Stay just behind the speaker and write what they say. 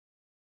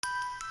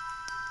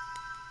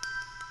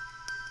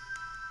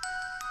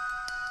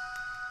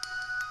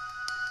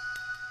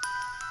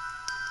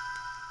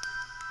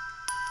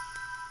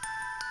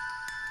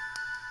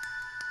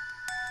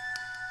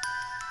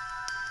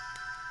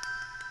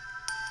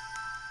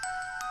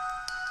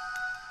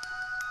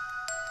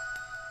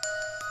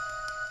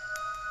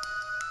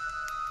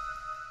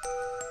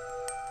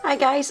Hi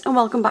guys, and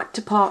welcome back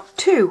to part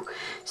 2.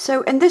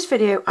 So in this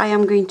video I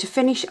am going to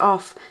finish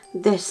off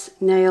this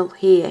nail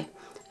here,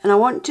 and I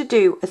want to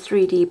do a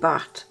 3D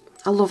bat.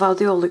 I love how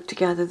they all look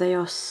together, they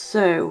are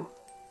so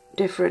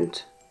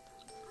different.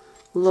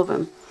 Love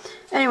them.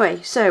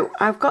 Anyway, so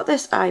I've got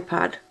this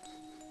iPad.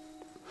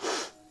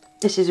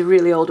 This is a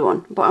really old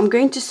one, but I'm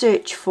going to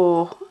search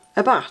for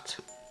a bat.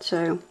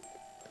 So,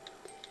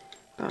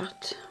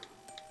 bat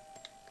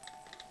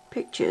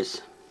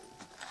pictures.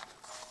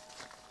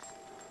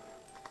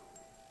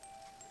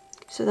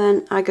 So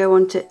then I go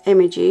on to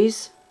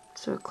images,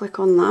 so I click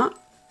on that,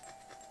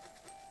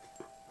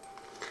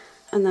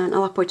 and then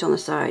I'll put it on the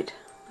side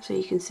so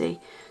you can see.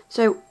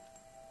 So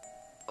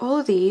all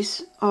of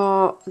these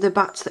are the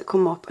bats that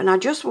come up, and I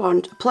just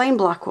want a plain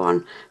black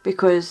one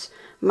because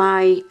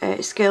my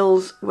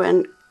skills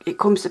when it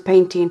comes to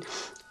painting,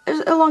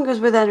 as long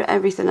as with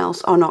everything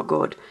else, are not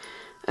good.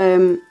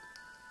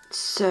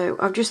 So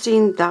I've just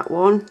seen that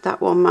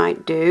one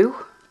might do.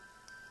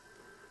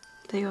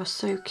 They are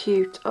so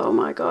cute. Oh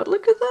my god,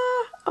 look at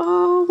that.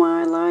 Oh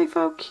my life,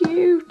 how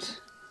cute.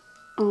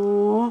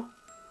 Oh.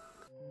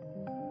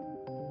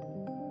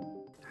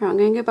 Right, I'm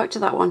going to go back to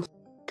that one.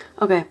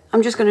 Okay,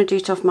 I'm just going to do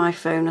it off my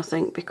phone, I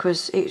think,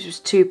 because it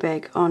was too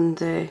big on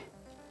the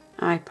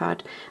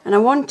iPad. And I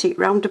want it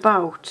round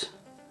about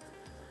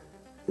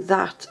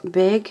that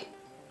big,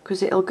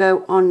 because it'll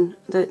go on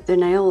the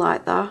nail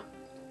like that.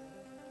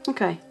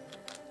 Okay.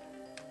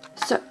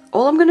 So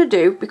all I'm going to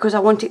do, because I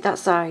want it that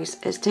size,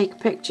 is take a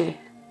picture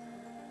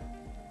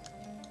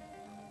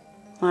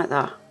like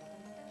that.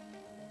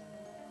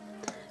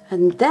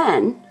 And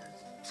then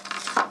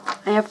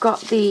I have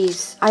got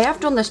these. I have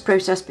done this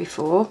process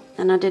before,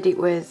 and I did it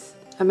with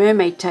a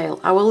mermaid tail.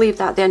 I will leave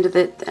that at the end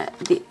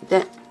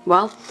of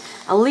well,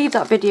 I'll leave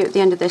that video at the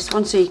end of this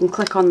one so you can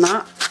click on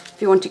that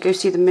if you want to go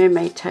see the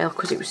mermaid tail,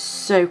 because it was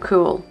so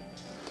cool.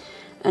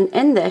 And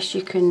in this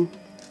you can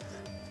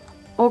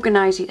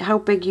organise it how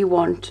big you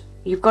want.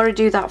 You've got to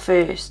do that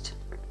first.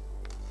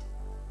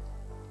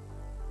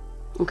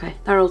 Okay,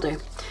 that'll do.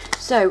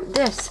 So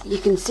this you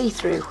can see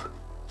through.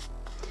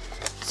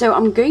 So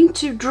I'm going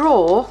to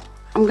draw,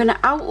 I'm going to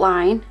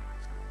outline.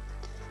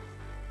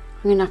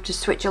 I'm going to have to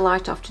switch a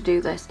light off to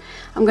do this.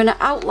 I'm going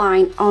to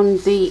outline on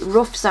the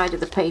rough side of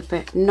the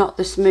paper, not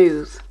the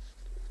smooth.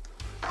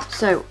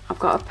 So I've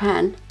got a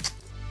pen.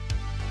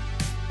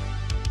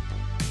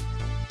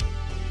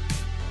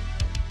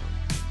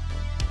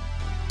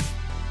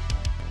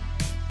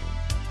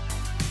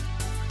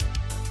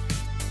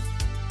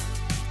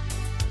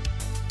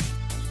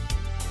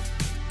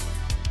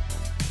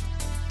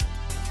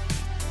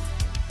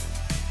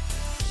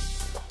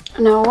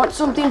 Now I want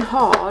something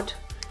hard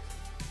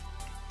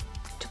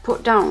to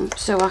put down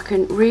so I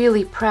can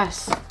really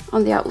press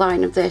on the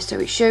outline of this so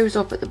it shows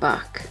up at the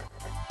back.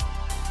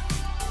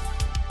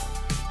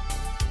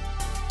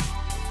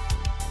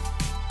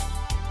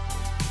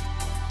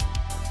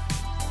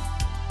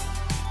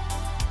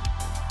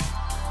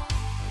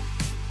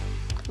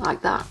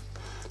 Like that.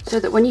 So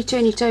that when you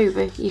turn it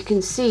over you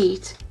can see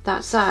it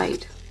that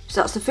side. So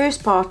that's the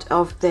first part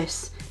of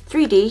this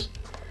 3D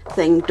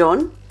thing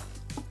done.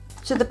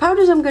 So the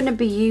powders I'm going to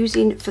be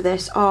using for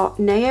this are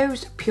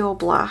NAIO's Pure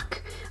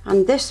Black,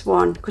 and this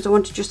one, because I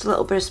wanted just a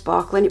little bit of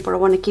sparkle in it but I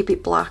want to keep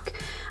it black,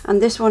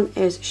 and this one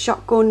is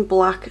Shotgun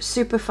Black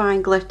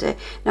Superfine Glitter.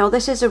 Now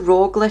this is a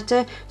raw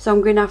glitter, so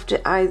I'm going to have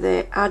to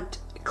either add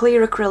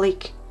clear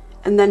acrylic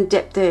and then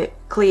dip the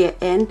clear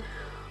in,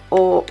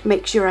 or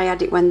make sure I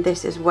add it when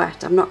this is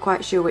wet. I'm not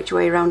quite sure which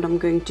way around I'm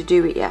going to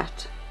do it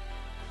yet.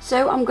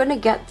 So I'm going to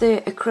get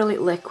the acrylic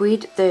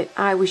liquid that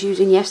I was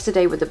using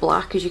yesterday with the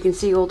black. As you can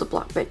see, all the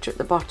black bits at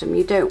the bottom.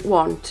 You don't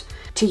want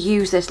to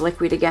use this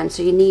liquid again,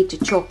 so you need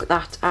to chuck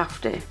that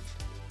after.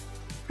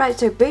 Right,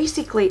 so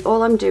basically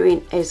all I'm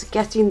doing is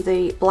getting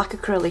the black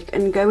acrylic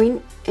and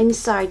going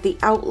inside the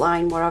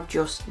outline where I've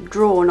just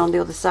drawn on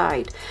the other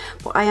side.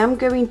 But I am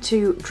going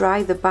to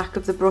dry the back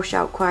of the brush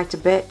out quite a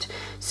bit,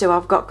 so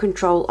I've got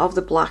control of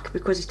the black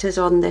because it is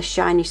on this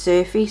shiny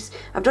surface.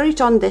 I've done it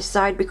on this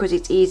side because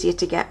it's easier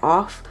to get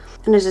off.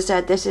 And as I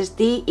said, this is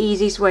the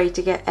easiest way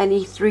to get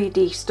any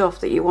 3D stuff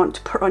that you want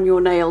to put on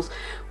your nails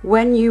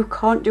when you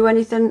can't do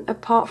anything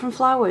apart from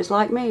flowers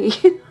like me.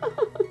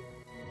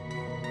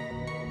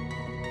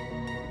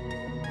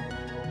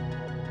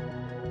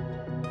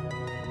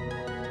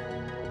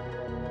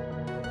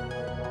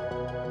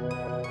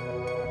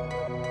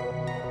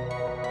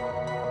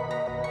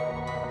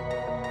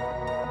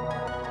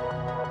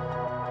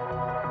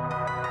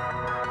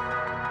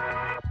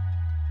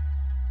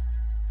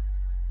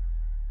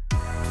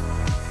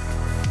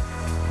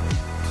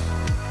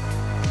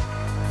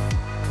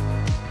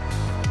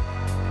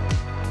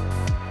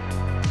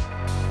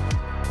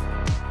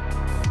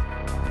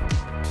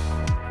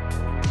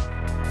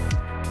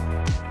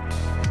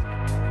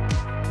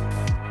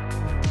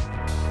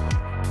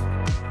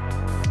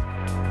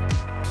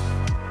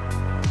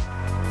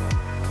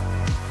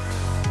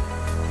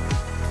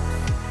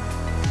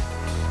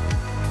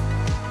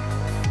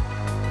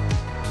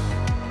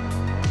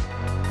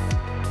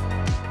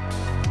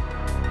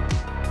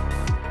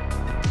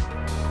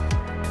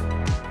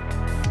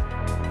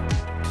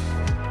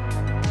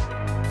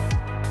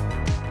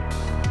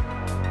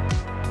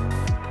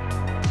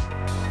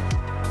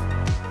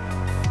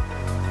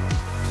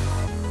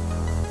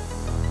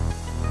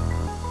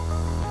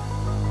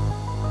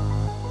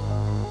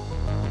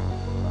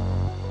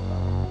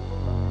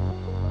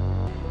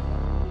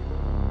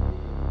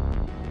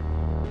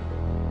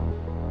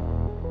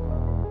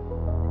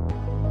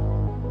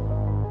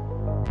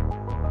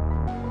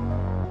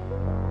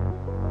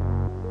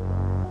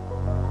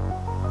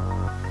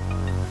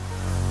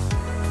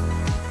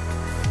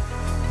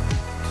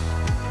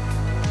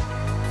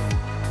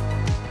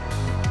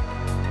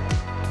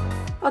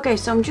 Okay,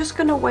 so I'm just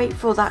going to wait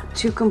for that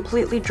to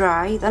completely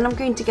dry, then I'm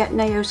going to get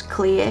NAIO's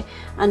clear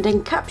and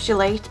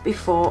encapsulate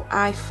before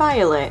I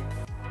file it.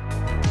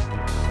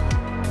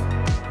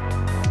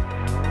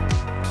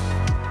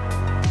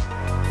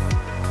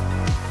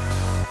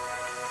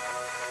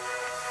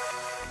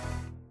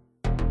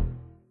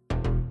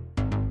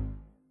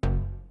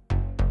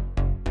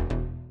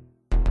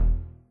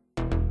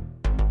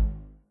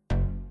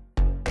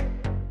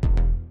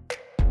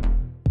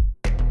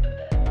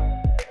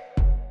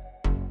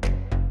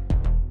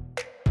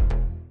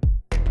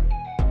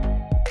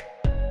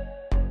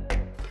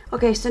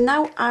 Okay, so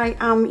now I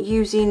am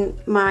using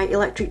my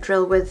electric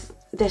drill with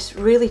this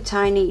really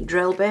tiny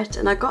drill bit,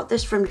 and I got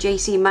this from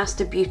JC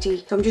Master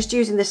Beauty. So I'm just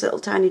using this little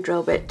tiny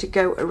drill bit to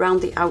go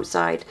around the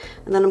outside,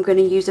 and then I'm going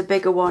to use a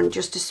bigger one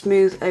just to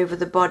smooth over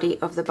the body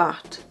of the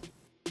bat.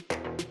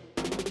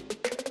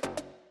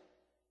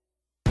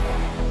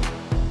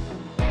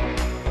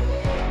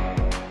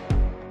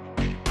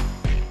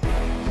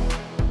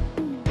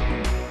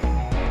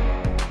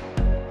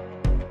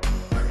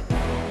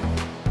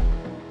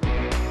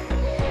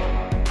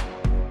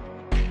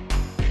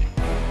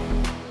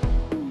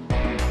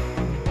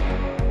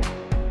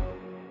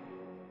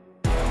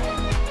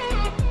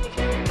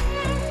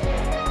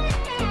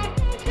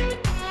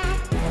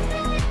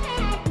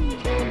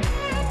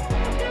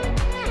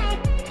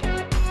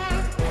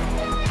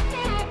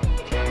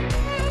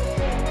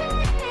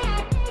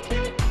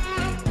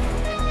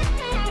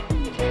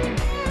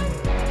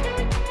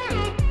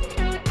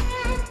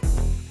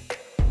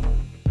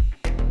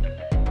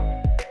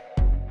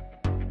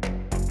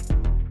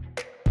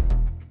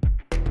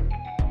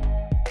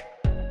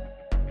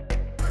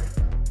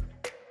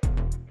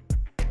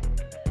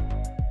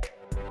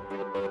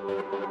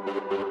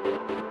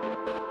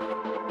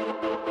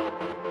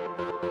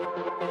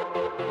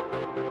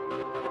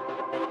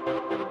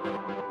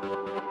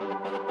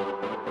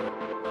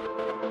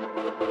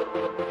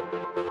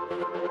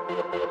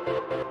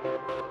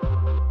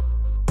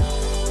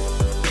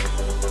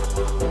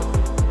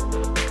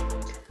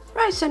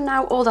 Right, so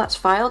now all that's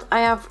filed,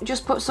 I have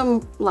just put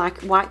some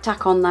like white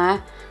tack on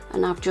there,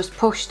 and I've just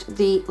pushed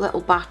the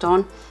little bat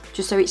on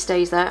just so it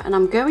stays there, and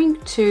I'm going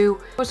to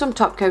put some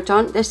top coat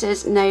on. This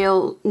is This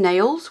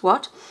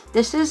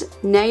is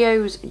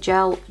NAIO's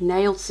gel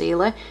nail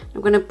sealer.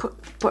 I'm going to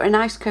put a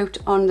nice coat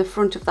on the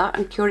front of that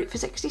and cure it for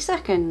 60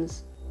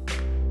 seconds.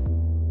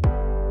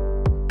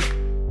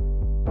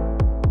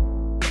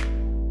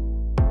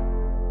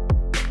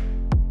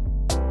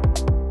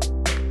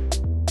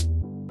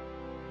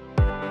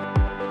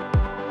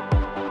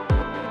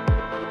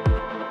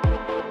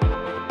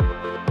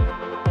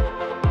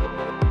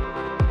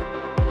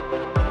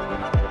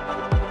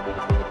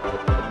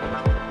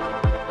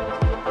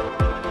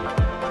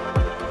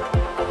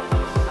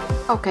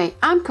 Okay,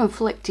 I'm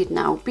conflicted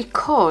now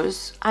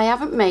because I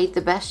haven't made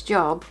the best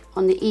job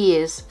on the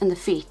ears and the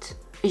feet,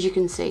 as you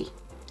can see.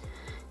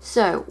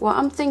 So what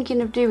I'm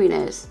thinking of doing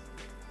is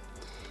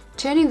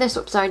turning this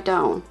upside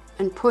down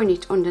and putting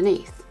it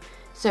underneath,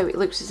 so it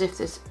looks as if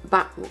there's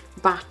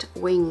bat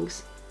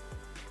wings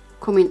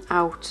coming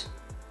out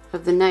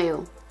of the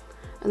nail,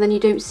 and then you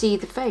don't see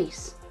the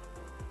face,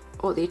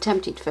 or the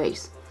attempted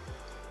face.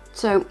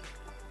 So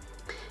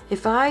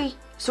if I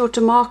sort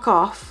of mark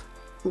off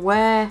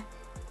where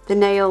the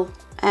nail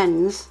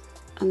ends,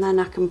 and then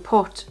I can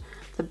put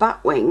the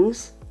bat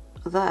wings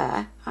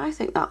there, I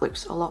think that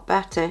looks a lot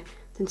better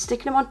than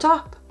sticking them on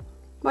top.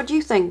 What do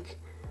you think?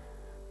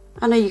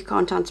 I know you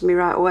can't answer me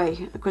right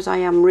away because I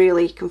am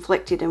really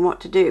conflicted in what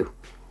to do,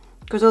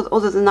 because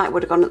other than that it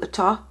would have gone at the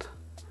top,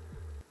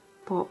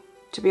 but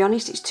to be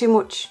honest it's too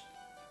much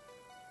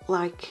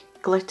like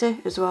glitter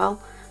as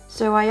well,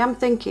 so I am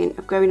thinking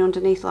of going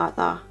underneath like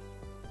that.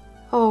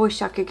 Oh, I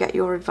wish I could get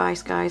your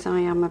advice, guys. I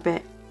am a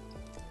bit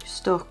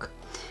stuck.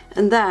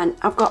 And then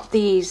I've got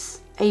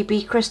these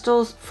AB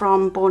crystals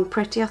from Born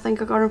Pretty, I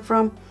think I got them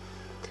from,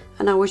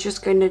 and I was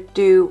just going to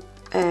do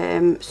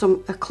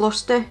a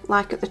cluster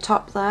like at the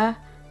top there.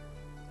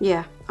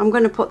 Yeah, I'm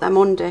going to put them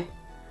under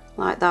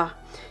like that.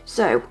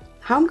 So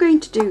how I'm going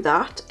to do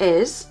that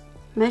is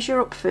measure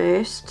up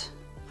first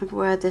of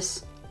where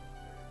this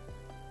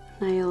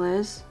nail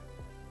is.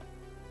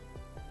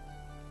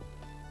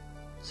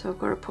 So I've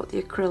got to put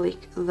the acrylic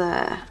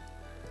there.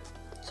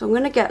 So I'm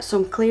going to get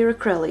some clear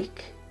acrylic.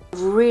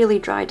 I've really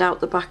dried out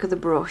the back of the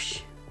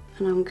brush,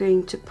 and I'm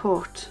going to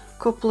put a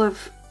couple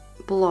of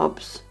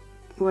blobs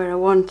where I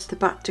want the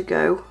bat to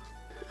go,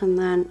 and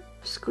then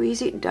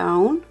squeeze it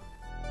down.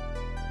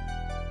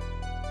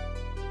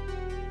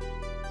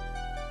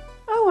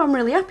 Oh, I'm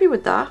really happy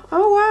with that.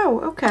 Oh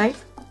wow, okay.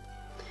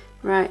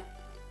 Right,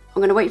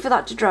 I'm going to wait for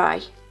that to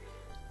dry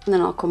and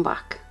then I'll come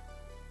back.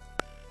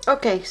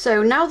 Okay,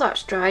 so now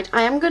that's dried,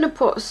 I am going to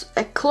put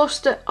a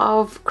cluster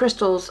of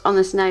crystals on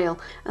this nail,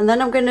 and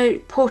then I'm going to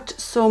put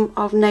some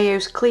of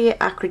NAIO's clear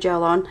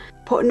Acrygel on,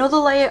 put another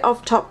layer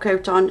of top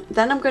coat on,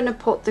 then I'm going to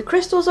put the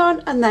crystals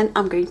on, and then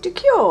I'm going to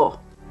cure.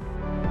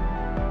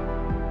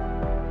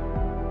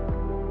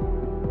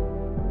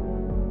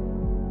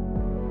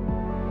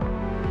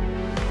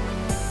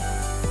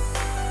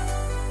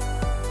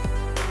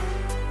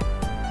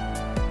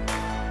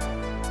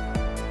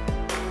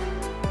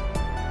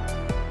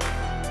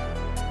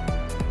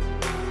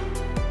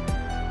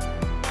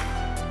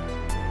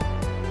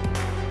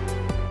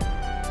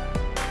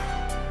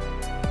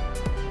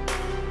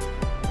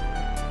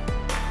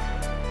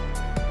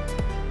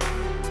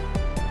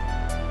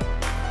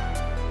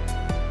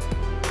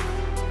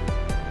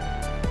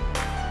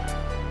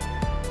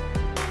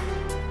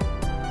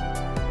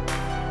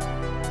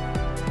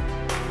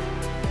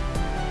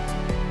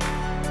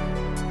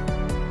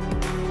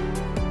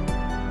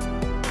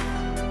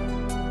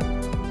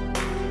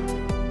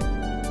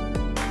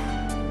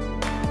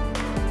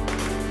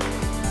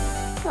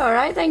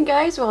 Alright then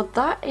guys, well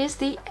that is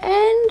the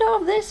end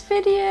of this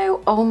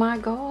video. Oh my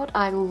god,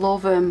 I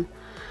love them.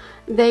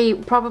 They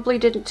probably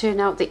didn't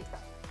turn out the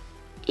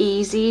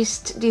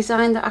easiest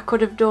design that I could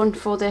have done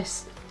for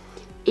this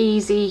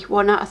easy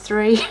 1 out of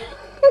 3.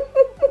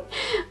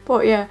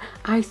 But yeah,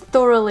 I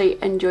thoroughly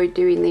enjoyed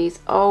doing these.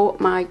 Oh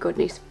my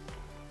goodness.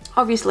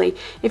 Obviously,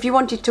 if you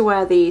wanted to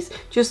wear these,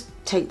 just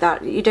take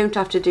that. You don't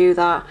have to do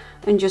that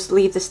and just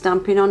leave the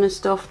stamping on and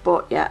stuff.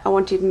 But yeah, I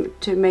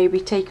wanted to maybe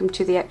take them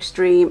to the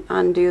extreme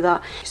and do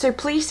that. So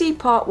please see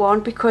part 1,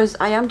 because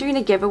I am doing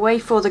a giveaway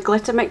for the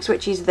glitter mix,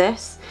 which is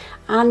this.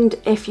 And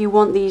if you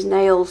want these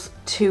nails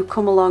to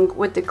come along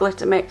with the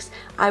glitter mix,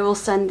 I will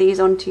send these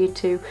on to you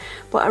too.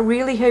 But I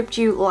really hoped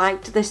you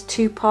liked this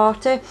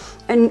 2-parter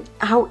and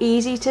how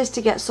easy it is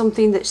to get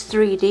something that's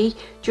 3D.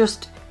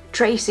 Just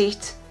trace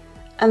it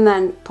and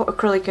then put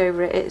acrylic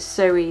over it. It's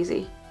so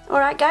easy.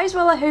 Alright guys,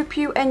 well I hope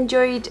you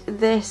enjoyed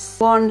this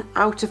 1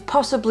 out of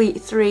possibly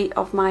 3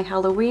 of my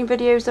Halloween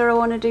videos that I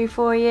want to do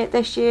for you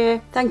this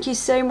year. Thank you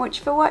so much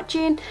for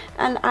watching,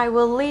 and I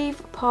will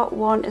leave part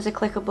 1 as a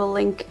clickable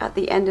link at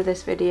the end of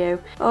this video.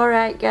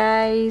 Alright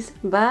guys,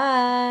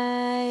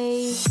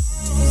 bye!